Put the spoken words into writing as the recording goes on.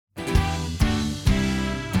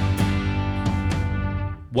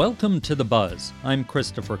Welcome to The Buzz. I'm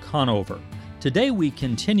Christopher Conover. Today we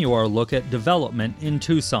continue our look at development in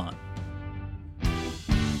Tucson.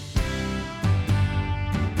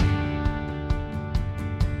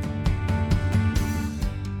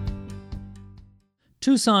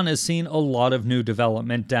 Tucson has seen a lot of new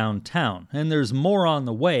development downtown, and there's more on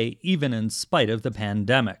the way even in spite of the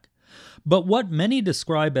pandemic. But what many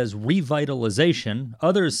describe as revitalization,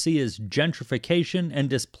 others see as gentrification and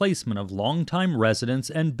displacement of longtime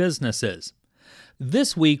residents and businesses.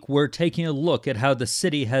 This week, we're taking a look at how the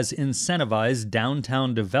city has incentivized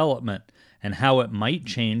downtown development and how it might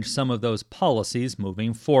change some of those policies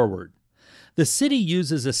moving forward. The city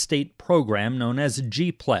uses a state program known as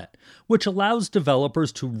GPLET, which allows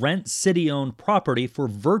developers to rent city-owned property for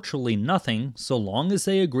virtually nothing so long as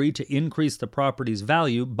they agree to increase the property's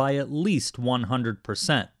value by at least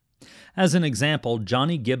 100%. As an example,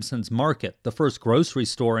 Johnny Gibson's Market, the first grocery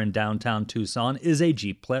store in downtown Tucson, is a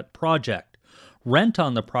GPLET project. Rent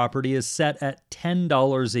on the property is set at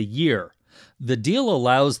 $10 a year. The deal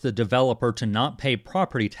allows the developer to not pay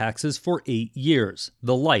property taxes for 8 years,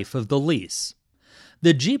 the life of the lease.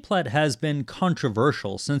 The GPLET has been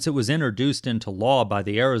controversial since it was introduced into law by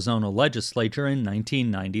the Arizona legislature in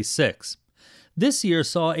 1996. This year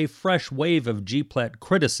saw a fresh wave of GPLET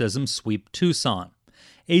criticism sweep Tucson.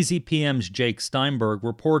 AZPM's Jake Steinberg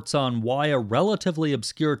reports on why a relatively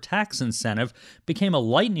obscure tax incentive became a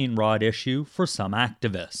lightning rod issue for some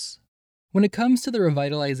activists. When it comes to the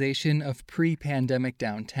revitalization of pre-pandemic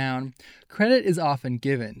downtown, credit is often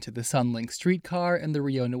given to the Sunlink streetcar and the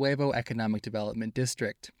Rio Nuevo Economic Development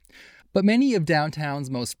District. But many of downtown's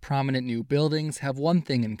most prominent new buildings have one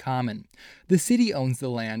thing in common. The city owns the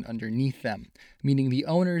land underneath them, meaning the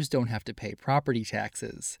owners don't have to pay property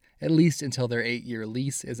taxes, at least until their 8-year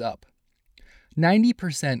lease is up.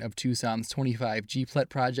 90% of Tucson's 25 GPLET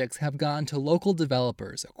projects have gone to local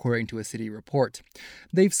developers, according to a city report.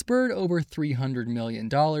 They've spurred over $300 million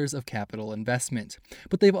of capital investment,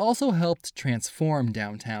 but they've also helped transform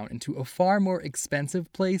downtown into a far more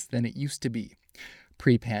expensive place than it used to be.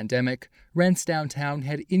 Pre-pandemic, rents downtown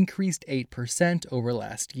had increased 8% over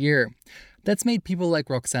last year. That's made people like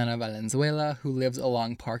Roxana Valenzuela, who lives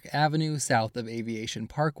along Park Avenue south of Aviation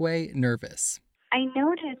Parkway, nervous. I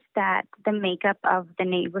noticed that the makeup of the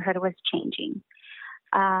neighborhood was changing.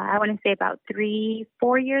 I want to say about 3-4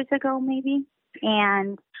 years ago, maybe.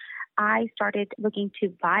 And I started looking to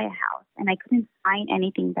buy a house, and I couldn't find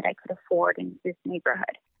anything that I could afford in this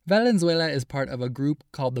neighborhood. Valenzuela is part of a group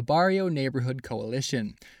called the Barrio Neighborhood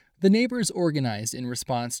Coalition. The neighbors organized in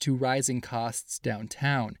response to rising costs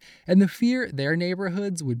downtown, and the fear their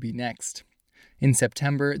neighborhoods would be next. In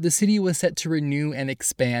September, the city was set to renew and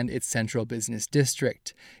expand its central business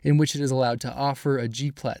district, in which it is allowed to offer a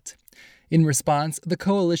GPLET. In response, the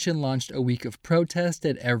coalition launched a week of protest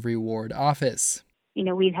at every ward office.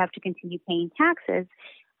 We'd have to continue paying taxes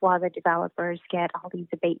while the developers get all these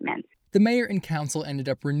abatements. The mayor and council ended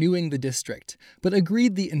up renewing the district, but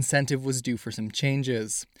agreed the incentive was due for some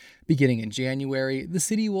changes. Beginning in January, the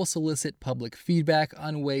city will solicit public feedback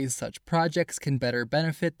on ways such projects can better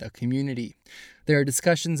benefit the community. There are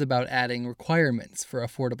discussions about adding requirements for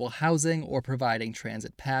affordable housing or providing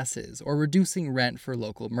transit passes or reducing rent for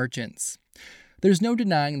local merchants. There's no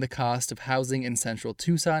denying the cost of housing in central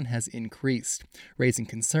Tucson has increased, raising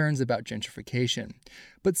concerns about gentrification.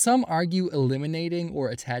 But some argue eliminating or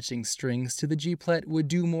attaching strings to the GPLET would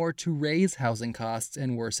do more to raise housing costs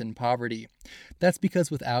and worsen poverty. That's because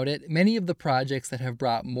without it, many of the projects that have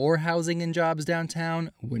brought more housing and jobs downtown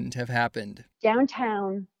wouldn't have happened.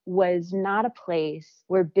 Downtown was not a place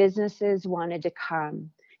where businesses wanted to come,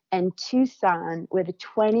 and Tucson, with a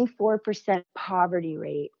 24% poverty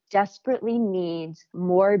rate, desperately needs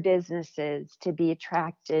more businesses to be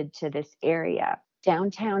attracted to this area.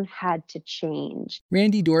 Downtown had to change.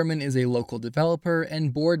 Randy Dorman is a local developer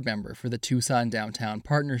and board member for the Tucson Downtown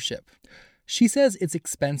Partnership. She says it's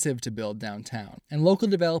expensive to build downtown, and local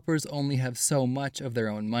developers only have so much of their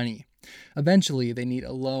own money. Eventually, they need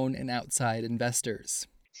a loan and outside investors.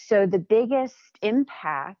 So the biggest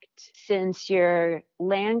impact, since your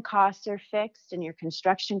land costs are fixed and your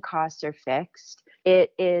construction costs are fixed,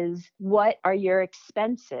 it is what are your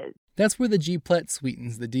expenses? That's where the GPLET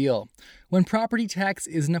sweetens the deal. When property tax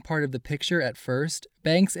isn't a part of the picture at first,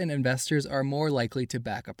 banks and investors are more likely to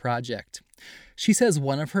back a project. She says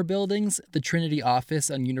one of her buildings, the Trinity office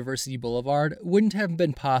on University Boulevard, wouldn't have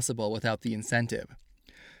been possible without the incentive.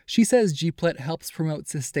 She says GPLET helps promote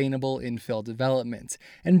sustainable infill development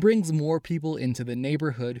and brings more people into the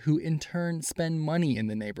neighborhood who in turn spend money in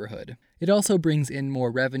the neighborhood. It also brings in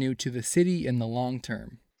more revenue to the city in the long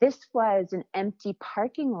term. This was an empty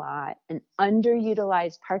parking lot, an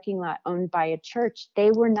underutilized parking lot owned by a church. They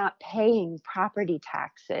were not paying property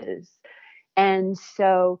taxes. And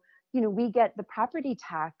so, we get the property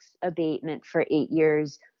tax abatement for 8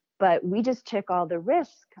 years, but we just took all the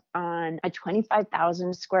risk on a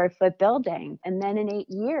 25,000 square foot building. And then in 8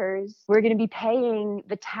 years, we're going to be paying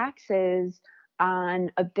the taxes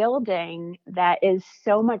on a building that is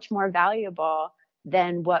so much more valuable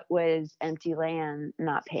than what was empty land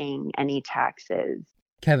not paying any taxes.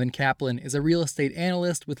 Kevin Kaplan is a real estate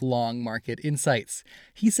analyst with long market insights.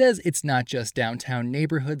 He says it's not just downtown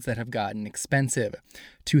neighborhoods that have gotten expensive.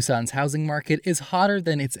 Tucson's housing market is hotter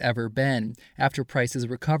than it's ever been after prices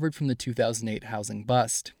recovered from the 2008 housing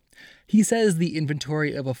bust. He says the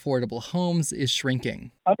inventory of affordable homes is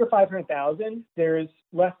shrinking. Under 500,000, there's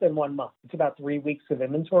less than 1 month. It's about 3 weeks of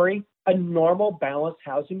inventory. A normal balanced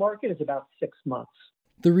housing market is about 6 months.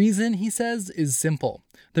 The reason, he says, is simple.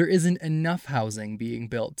 There isn't enough housing being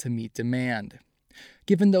built to meet demand.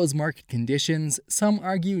 Given those market conditions, some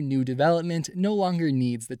argue new development no longer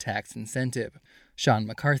needs the tax incentive. Sean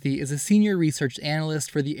McCarthy is a senior research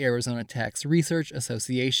analyst for the Arizona Tax Research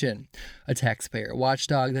Association, a taxpayer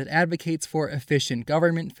watchdog that advocates for efficient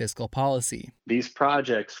government fiscal policy. These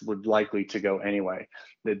projects would likely to go anyway.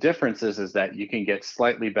 The difference is that you can get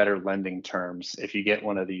slightly better lending terms if you get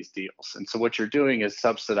one of these deals. And so what you're doing is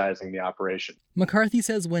subsidizing the operation. McCarthy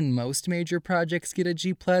says when most major projects get a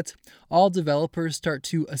G-Plet, all developers start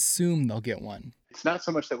to assume they'll get one. It's not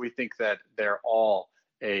so much that we think that they're all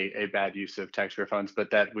a bad use of taxpayer funds,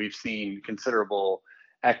 but that we've seen considerable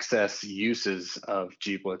excess uses of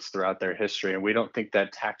G-Plets throughout their history. And we don't think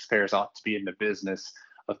that taxpayers ought to be in the business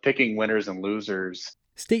of picking winners and losers.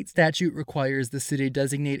 State statute requires the city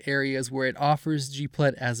designate areas where it offers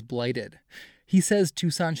G-Plet as blighted. He says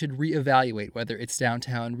Tucson should reevaluate whether its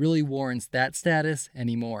downtown really warrants that status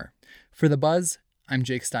anymore. For The Buzz, I'm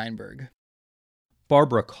Jake Steinberg.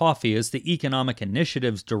 Barbara Coffey is the Economic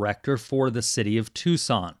Initiatives Director for the City of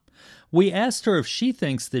Tucson. We asked her if she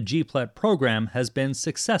thinks the G-Plet program has been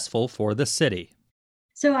successful for the city.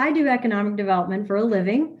 So I do economic development for a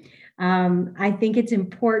living. I think it's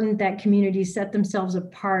important that communities set themselves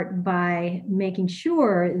apart by making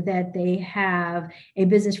sure that they have a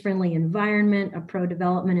business-friendly environment, a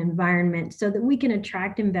pro-development environment, so that we can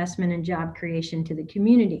attract investment and job creation to the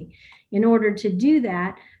community. In order to do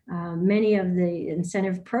that, many of the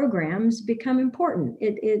incentive programs become important.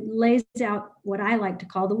 It lays out what I like to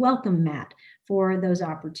call the welcome mat for those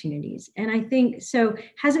opportunities. And I think, so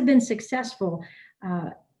has it been successful?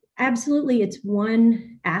 Absolutely, it's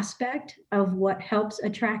one aspect of what helps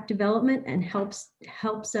attract development and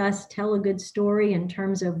helps us tell a good story in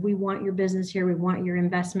terms of we want your business here, we want your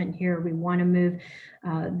investment here, we want to move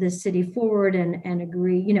the city forward and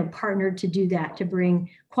agree, partner to do that, to bring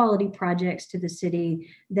quality projects to the city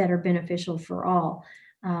that are beneficial for all.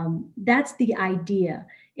 That's the idea.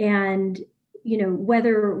 And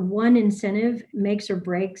whether one incentive makes or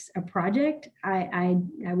breaks a project, I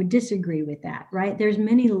would disagree with that, right? There's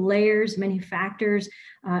many layers, many factors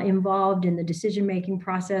involved in the decision-making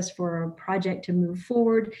process for a project to move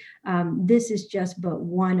forward. This is just but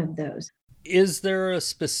one of those. Is there a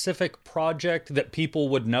specific project that people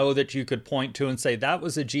would know that you could point to and say that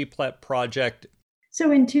was a G-Plet project? So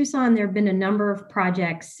in Tucson, there have been a number of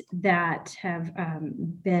projects that have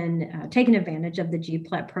been taken advantage of the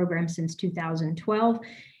G-Plet program since 2012,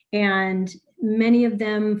 and many of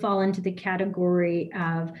them fall into the category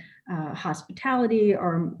of hospitality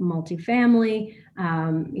or multifamily,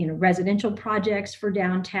 residential projects for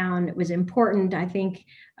downtown. It was important, I think,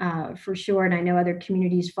 for sure, and I know other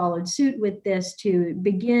communities followed suit with this, to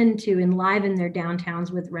begin to enliven their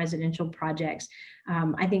downtowns with residential projects.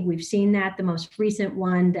 I think we've seen that. The most recent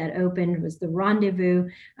one that opened was the Rendezvous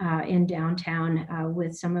in downtown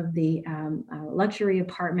with some of the luxury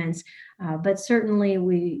apartments. But certainly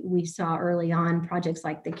we saw early on projects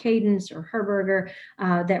like the Cadence or Herberger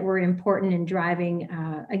that were important in driving,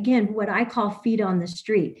 again, what I call feet on the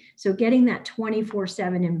street. So getting that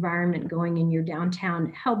 24/7 environment going in your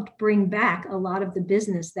downtown helped bring back a lot of the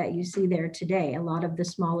business that you see there today. A lot of the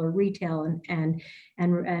smaller retail and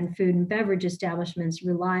food and beverage establishments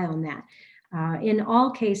rely on that. In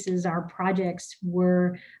all cases, our projects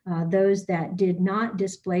were those that did not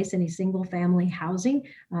displace any single family housing.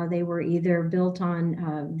 They were either built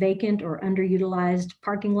on vacant or underutilized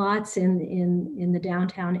parking lots in the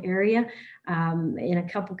downtown area. In a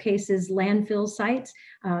couple cases, landfill sites.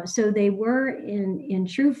 So they were in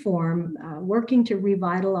true form working to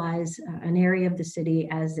revitalize an area of the city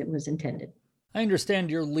as it was intended. I understand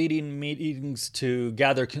you're leading meetings to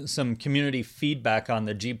gather some community feedback on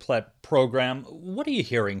the GPLET program. What are you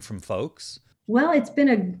hearing from folks? Well, it's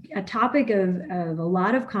been a topic of a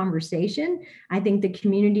lot of conversation. I think the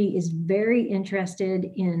community is very interested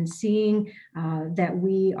in seeing that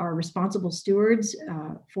we are responsible stewards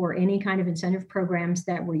for any kind of incentive programs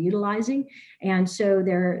that we're utilizing. And so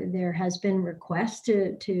there has been requests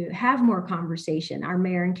to have more conversation. Our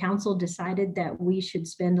mayor and council decided that we should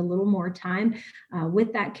spend a little more time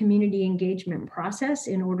with that community engagement process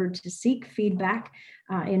in order to seek feedback,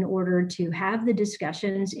 in order to have the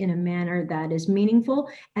discussions in a manner that is meaningful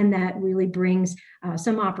and that really brings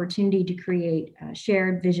some opportunity to create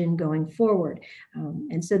shared vision going forward.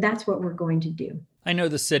 And so that's what we're going to do. I know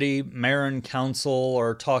the city, mayor and council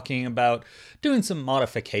are talking about doing some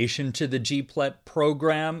modification to the GPLET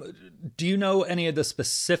program. Do you know any of the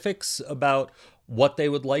specifics about what they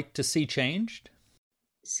would like to see changed?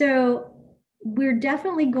 So we're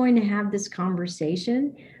definitely going to have this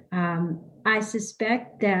conversation. I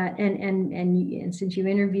suspect that, and since you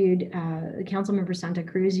interviewed Councilmember Santa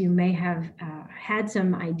Cruz, you may have had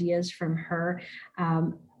some ideas from her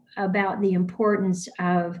about the importance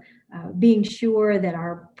of being sure that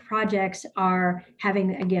our projects are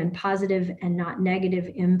having, again, positive and not negative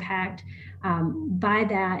impact. By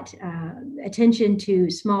that, attention to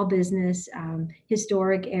small business,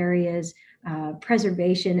 historic areas,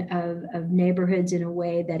 preservation of neighborhoods in a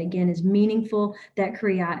way that, again, is meaningful, that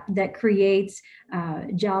creates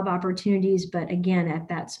job opportunities, but again, at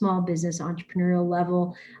that small business entrepreneurial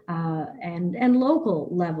level and local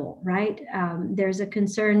level, right? There's a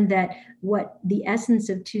concern that what the essence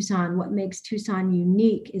of Tucson, what makes Tucson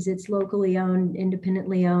unique is its locally owned,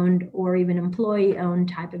 independently owned, or even employee owned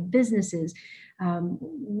type of businesses.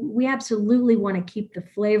 We absolutely want to keep the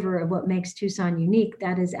flavor of what makes Tucson unique.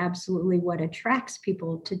 That is absolutely what attracts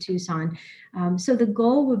people to Tucson. So the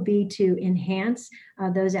goal would be to enhance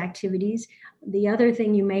those activities. The other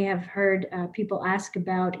thing you may have heard people ask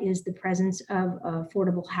about is the presence of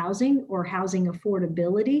affordable housing or housing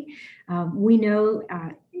affordability. We know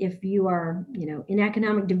if you are, in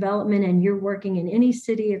economic development and you're working in any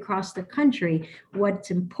city across the country, what's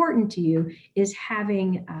important to you is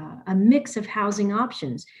having a mix of housing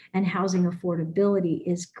options, and housing affordability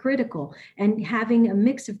is critical. And having a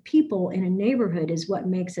mix of people in a neighborhood is what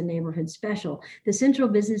makes a neighborhood special. The Central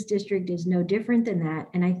Business District is no different than that.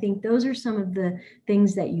 And I think those are some of the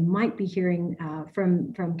things that you might be hearing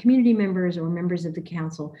from community members or members of the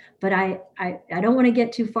council. But I don't want to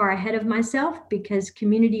get too far ahead of myself, because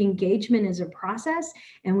community engagement is a process,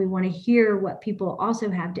 and we want to hear what people also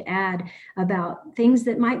have to add about things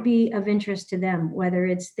that might be of interest to them, whether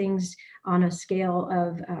it's things on a scale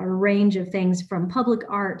of a range of things from public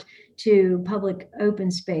art to public open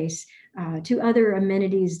space, to other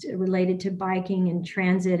amenities related to biking and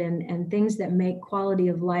transit and things that make quality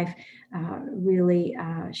of life really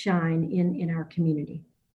shine in our community.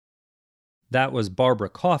 That was Barbara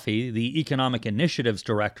Coffey, the Economic Initiatives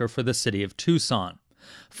Director for the City of Tucson.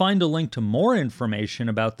 Find a link to more information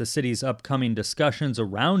about the city's upcoming discussions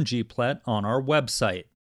around GPLET on our website.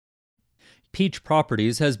 Peach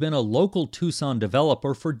Properties has been a local Tucson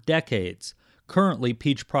developer for decades. Currently,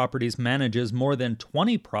 Peach Properties manages more than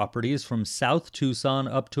 20 properties from South Tucson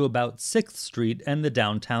up to about 6th Street and the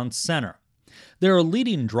downtown center. They're a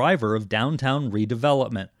leading driver of downtown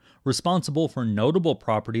redevelopment, responsible for notable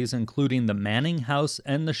properties including the Manning House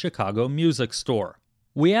and the Chicago Music Store.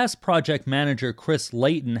 We asked project manager Chris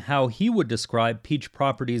Layton how he would describe Peach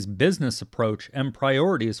Properties' business approach and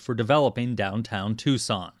priorities for developing downtown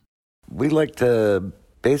Tucson. We like to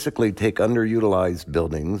basically take underutilized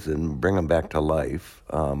buildings and bring them back to life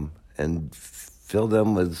and fill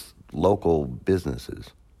them with local businesses.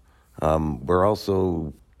 We're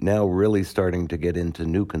also now really starting to get into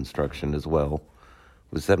new construction as well,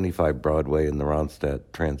 with 75 Broadway and the Ronstadt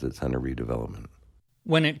Transit Center redevelopment.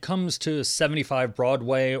 When it comes to 75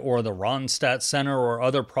 Broadway or the Ronstadt Center or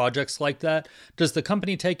other projects like that, does the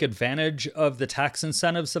company take advantage of the tax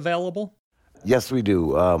incentives available? Yes, we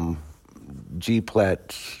do.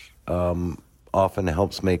 GPLET often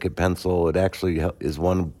helps make it pencil. It actually is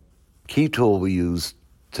one key tool we use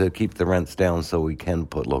to keep the rents down so we can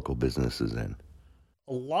put local businesses in.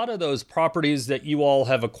 A lot of those properties that you all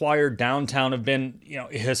have acquired downtown have been,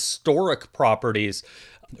 historic properties,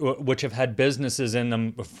 which have had businesses in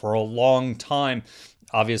them for a long time.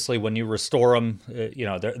 Obviously, when you restore them,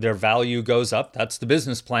 their value goes up. That's the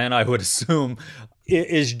business plan, I would assume.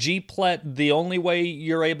 Is GPLET the only way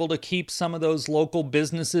you're able to keep some of those local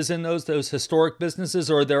businesses in those historic businesses,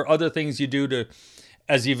 or are there other things you do to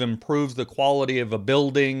as you've improved the quality of a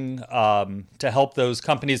building to help those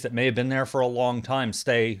companies that may have been there for a long time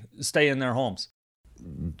stay in their homes?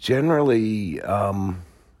 Generally,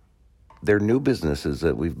 they're new businesses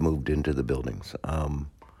that we've moved into the buildings.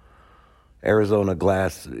 Arizona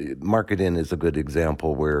Glass, Market Inn is a good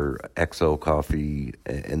example where XO Coffee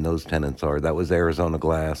and those tenants are. That was Arizona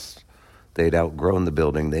Glass. They'd outgrown the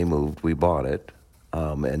building. They moved. We bought it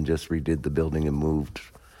and just redid the building and moved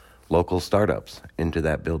local startups into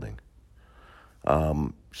that building.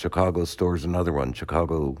 Chicago Store's another one.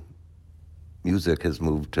 Chicago Music has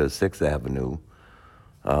moved to 6th Avenue.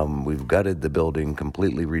 We've gutted the building,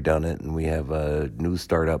 completely redone it, and we have a new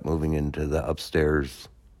startup moving into the upstairs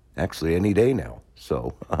actually any day now.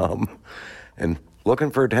 So, and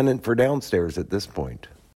looking for a tenant for downstairs at this point.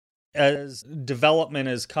 As development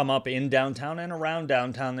has come up in downtown and around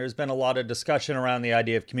downtown, there's been a lot of discussion around the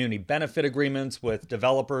idea of community benefit agreements with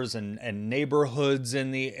developers and neighborhoods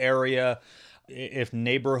in the area. If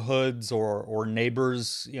neighborhoods or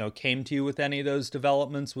neighbors, came to you with any of those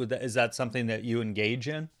developments, is that something that you engage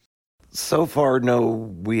in? So far,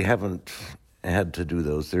 no, we haven't had to do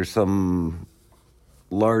those. There's some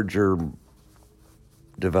larger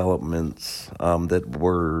developments that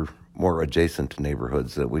were more adjacent to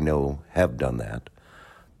neighborhoods that we know have done that.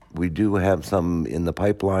 We do have some in the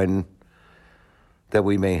pipeline that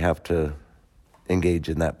we may have to engage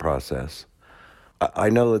in that process. I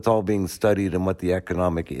know it's all being studied and what the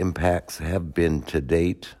economic impacts have been to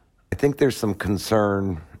date. I think there's some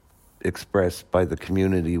concern expressed by the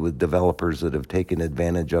community with developers that have taken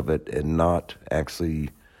advantage of it and not actually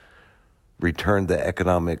returned the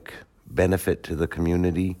economic benefit to the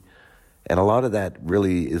community. And a lot of that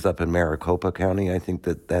really is up in Maricopa County. I think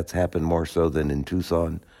that's happened more so than in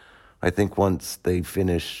Tucson. I think once they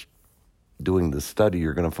finish doing the study,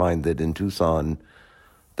 you're going to find that in Tucson,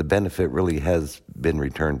 the benefit really has been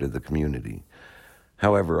returned to the community.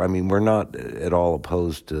 However, we're not at all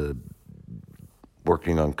opposed to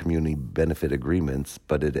working on community benefit agreements,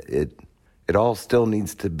 but it all still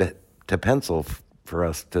needs to pencil for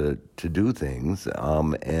us to do things.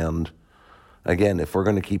 And again, if we're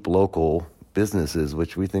going to keep local businesses,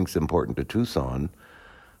 which we think is important to Tucson,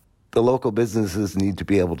 the local businesses need to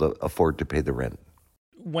be able to afford to pay the rent.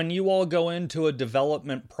 When you all go into a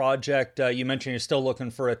development project, you mentioned you're still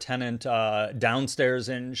looking for a tenant downstairs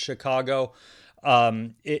in Chicago.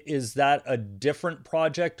 Is that a different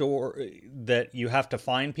project or that you have to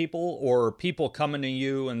find people, or people coming to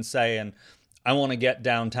you and saying, I want to get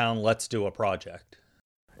downtown, let's do a project?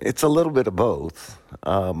 It's a little bit of both.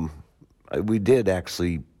 We did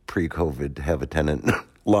actually pre-COVID have a tenant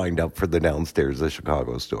lined up for the downstairs of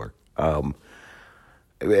Chicago store. And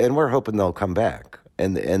we're hoping they'll come back,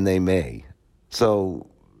 and they may. So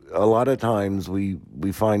a lot of times we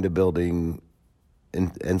find a building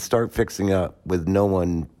and start fixing up with no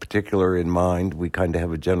one particular in mind. We kind of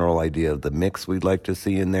have a general idea of the mix we'd like to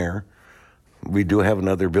see in there. We do have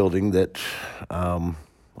another building that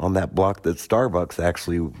on that block that Starbucks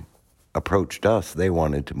actually approached us. They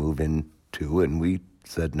wanted to move into, and we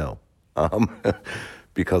said no,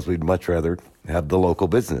 because we'd much rather have the local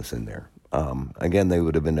business in there. Again, they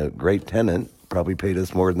would have been a great tenant, probably paid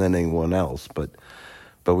us more than anyone else, but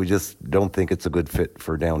we just don't think it's a good fit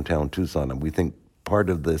for downtown Tucson. And we think part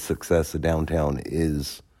of the success of downtown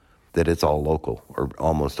is that it's all local, or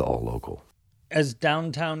almost all local. As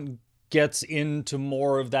downtown gets into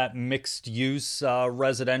more of that mixed use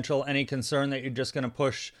residential, any concern that you're just going to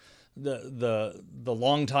push the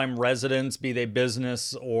longtime residents, be they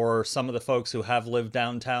business or some of the folks who have lived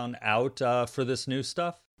downtown, out for this new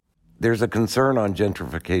stuff? There's a concern on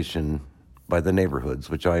gentrification by the neighborhoods,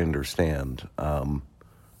 which I understand.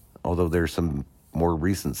 Although there's some more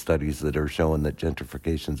recent studies that are showing that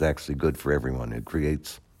gentrification is actually good for everyone. It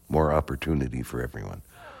creates more opportunity for everyone.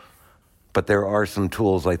 But there are some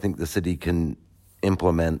tools I think the city can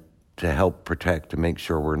implement to help protect, to make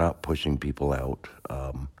sure we're not pushing people out.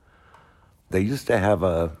 They used to have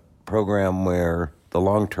a program where the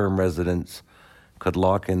long-term residents could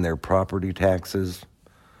lock in their property taxes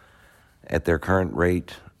at their current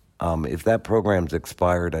rate. If that program's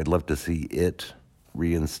expired, I'd love to see it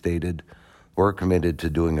reinstated. We're committed to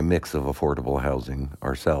doing a mix of affordable housing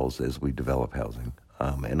ourselves as we develop housing,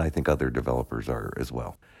 and I think other developers are as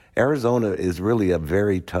well. Arizona is really a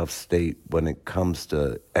very tough state when it comes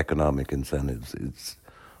to economic incentives. It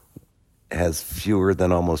has fewer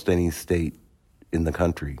than almost any state in the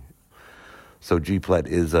country. So GPLET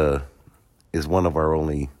is one of our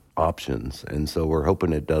only options, and so we're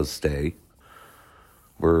hoping it does stay.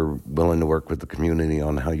 We're willing to work with the community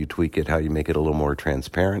on how you tweak it, how you make it a little more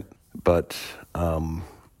transparent. But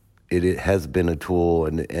it has been a tool,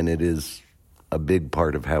 and it is a big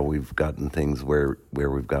part of how we've gotten things where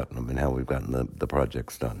we've gotten them and how we've gotten the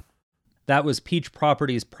projects done. That was Peach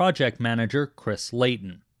Properties project manager Chris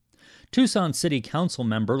Layton. Tucson City Council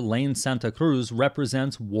member Lane Santa Cruz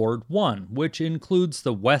represents Ward 1, which includes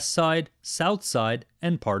the west side, south side,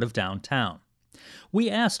 and part of downtown. We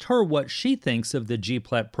asked her what she thinks of the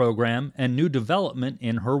GPLET program and new development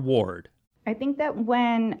in her ward. I think that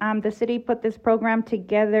when the city put this program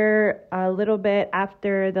together a little bit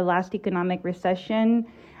after the last economic recession,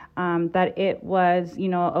 that it was,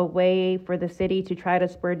 a way for the city to try to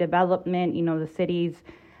spur development. The city's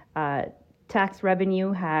tax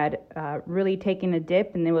revenue had really taken a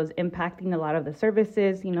dip, and it was impacting a lot of the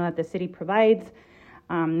services, that the city provides.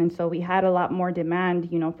 And so we had a lot more demand,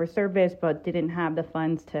 for service, but didn't have the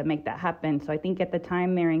funds to make that happen. So I think at the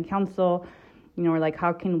time, mayor and council, we're like,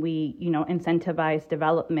 how can we, incentivize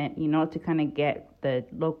development, to kind of get the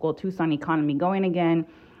local Tucson economy going again.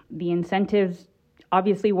 The incentives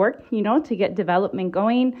obviously work, to get development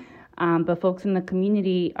going, but folks in the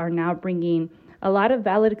community are now bringing a lot of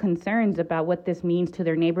valid concerns about what this means to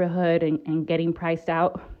their neighborhood and getting priced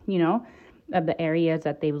out, of the areas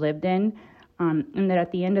that they've lived in. And that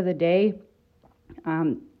at the end of the day,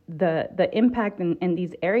 the impact in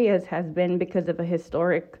these areas has been because of a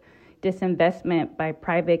historic disinvestment by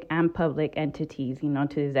private and public entities, to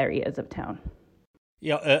these areas of town.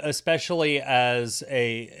 Yeah, especially as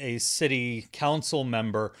a city council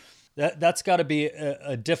member, that's got to be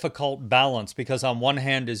a difficult balance, because on one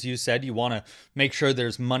hand, as you said, you want to make sure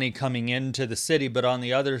there's money coming into the city, but on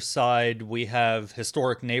the other side, we have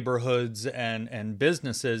historic neighborhoods and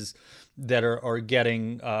businesses that are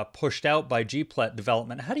getting pushed out by GPLET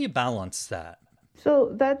development. How do you balance that?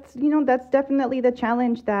 So that's definitely the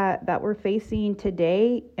challenge that we're facing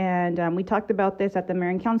today. And we talked about this at the mayor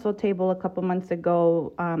and council table a couple months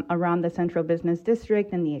ago around the central business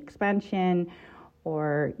district and the expansion,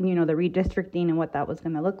 or, the redistricting and what that was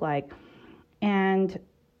going to look like. And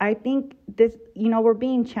I think this, we're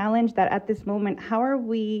being challenged that at this moment, how are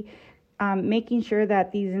we making sure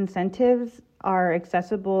that these incentives are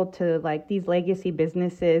accessible to like these legacy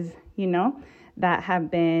businesses, that have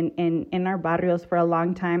been in our barrios for a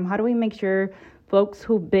long time? How do we make sure folks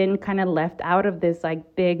who've been kind of left out of this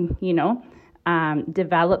like big,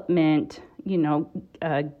 development,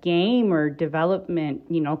 game or development,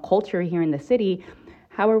 culture here in the city,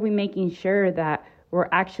 how are we making sure that we're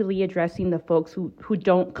actually addressing the folks who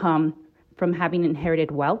don't come from having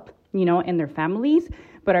inherited wealth, in their families,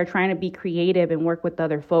 but are trying to be creative and work with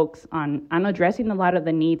other folks on addressing a lot of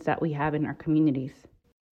the needs that we have in our communities?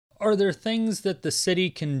 Are there things that the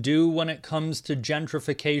city can do when it comes to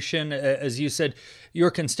gentrification? As you said,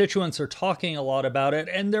 your constituents are talking a lot about it,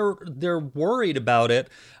 and they're worried about it.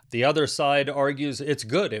 The other side argues it's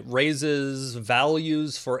good. It raises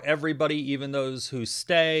values for everybody, even those who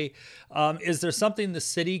stay. Is there something the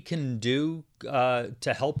city can do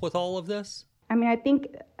to help with all of this? I mean, I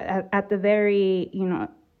think at the very,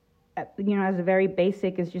 as a very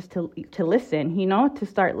basic is just to listen, to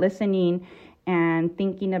start listening and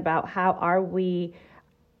thinking about how are we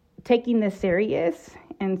taking this serious.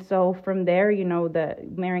 And so from there, the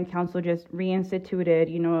mayor and council just reinstituted,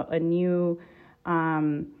 a new,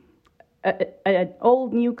 an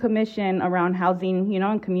old new commission around housing,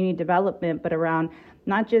 and community development, but around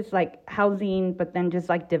not just like housing, but then just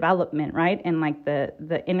like development, right? And like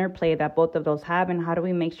the interplay that both of those have, and how do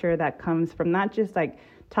we make sure that comes from not just like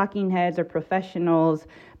talking heads or professionals,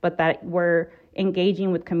 but that we're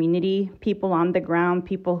engaging with community, people on the ground,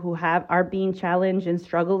 people who are being challenged and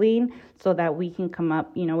struggling, so that we can come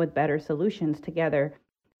up, with better solutions together.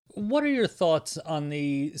 What are your thoughts on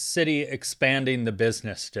the city expanding the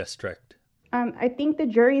business district? I think the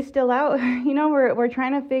jury's still out. We're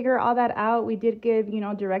trying to figure all that out. We did give,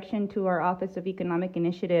 direction to our Office of Economic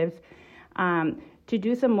Initiatives to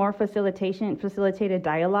do some more facilitated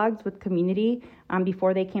dialogues with community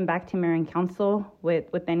before they came back to mayor and council with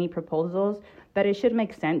any proposals, that it should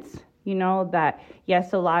make sense, that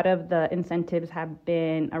yes, a lot of the incentives have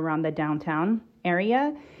been around the downtown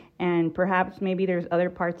area, and perhaps maybe there's other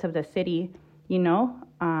parts of the city,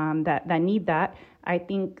 that need that. I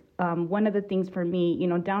think one of the things for me,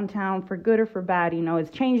 downtown, for good or for bad,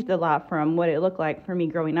 it's changed a lot from what it looked like for me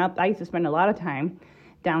growing up. I used to spend a lot of time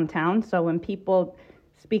downtown. So when people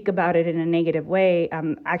speak about it in a negative way,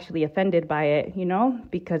 I'm actually offended by it,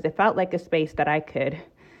 because it felt like a space that I could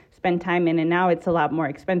spend time in. And now it's a lot more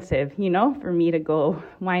expensive, for me to go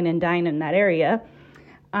wine and dine in that area.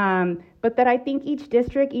 But that I think each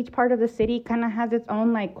district, each part of the city kind of has its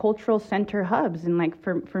own like cultural center hubs. And like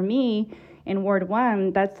for me, in Ward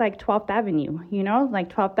 1, that's like 12th Avenue,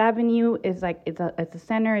 like 12th Avenue is like, it's a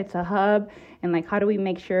center, it's a hub. And like, how do we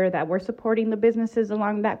make sure that we're supporting the businesses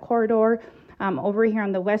along that corridor? Over here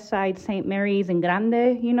on the west side, St. Mary's and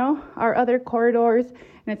Grande, are other corridors.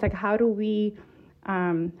 And it's like, how do we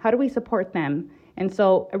support them? And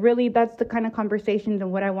so really that's the kind of conversations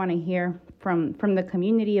and what I want to hear from the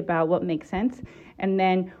community about what makes sense. And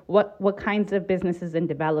then what kinds of businesses and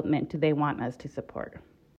development do they want us to support?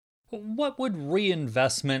 What would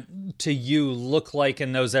reinvestment to you look like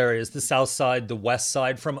in those areas, the south side, the west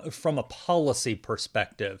side, from a policy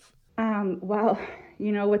perspective? Well,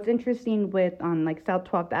 what's interesting on like South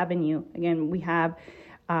 12th Avenue, again, we have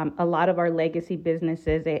a lot of our legacy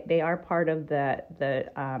businesses. They are part of the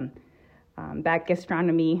that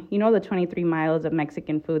gastronomy, the 23 miles of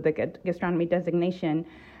Mexican food, the gastronomy designation.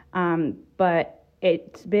 But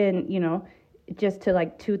it's been, just to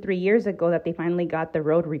like 2-3 years ago that they finally got the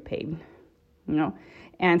road repaved,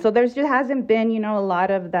 And so there's just hasn't been, a lot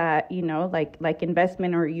of that, like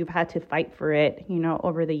investment, or you've had to fight for it,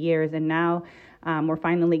 over the years. And now we're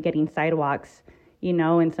finally getting sidewalks,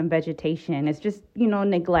 and some vegetation. It's just,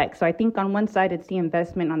 neglect. So I think on one side, it's the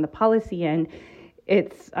investment. On the policy end,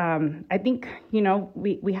 it's, I think,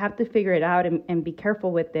 we have to figure it out and be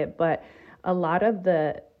careful with it. But a lot of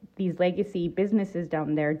these legacy businesses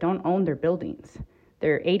down there don't own their buildings.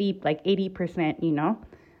 They're 80%,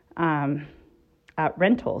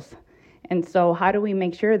 rentals. And so how do we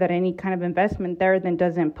make sure that any kind of investment there then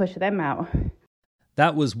doesn't push them out?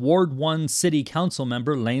 That was Ward 1 City Council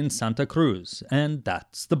member Lane Santa Cruz, and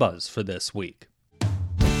that's the buzz for this week.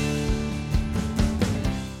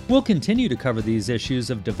 We'll continue to cover these issues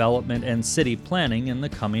of development and city planning in the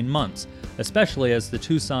coming months, especially as the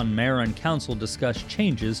Tucson Mayor and Council discuss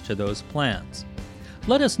changes to those plans.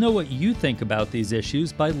 Let us know what you think about these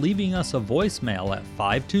issues by leaving us a voicemail at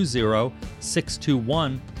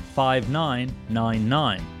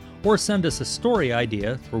 520-621-5999, or send us a story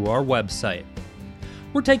idea through our website.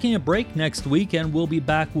 We're taking a break next week, and we'll be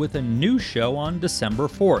back with a new show on December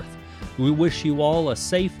 4th. We wish you all a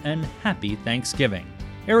safe and happy Thanksgiving.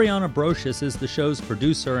 Ariana Brocious is the show's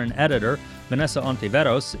producer and editor. Vanessa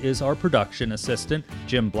Ontiveros is our production assistant.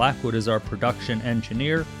 Jim Blackwood is our production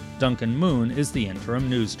engineer. Duncan Moon is the interim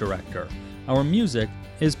news director. Our music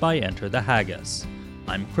is by Enter the Haggis.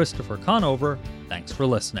 I'm Christopher Conover. Thanks for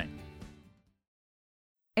listening.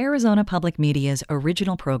 Arizona Public Media's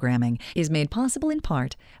original programming is made possible in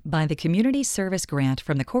part by the Community Service Grant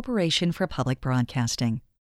from the Corporation for Public Broadcasting.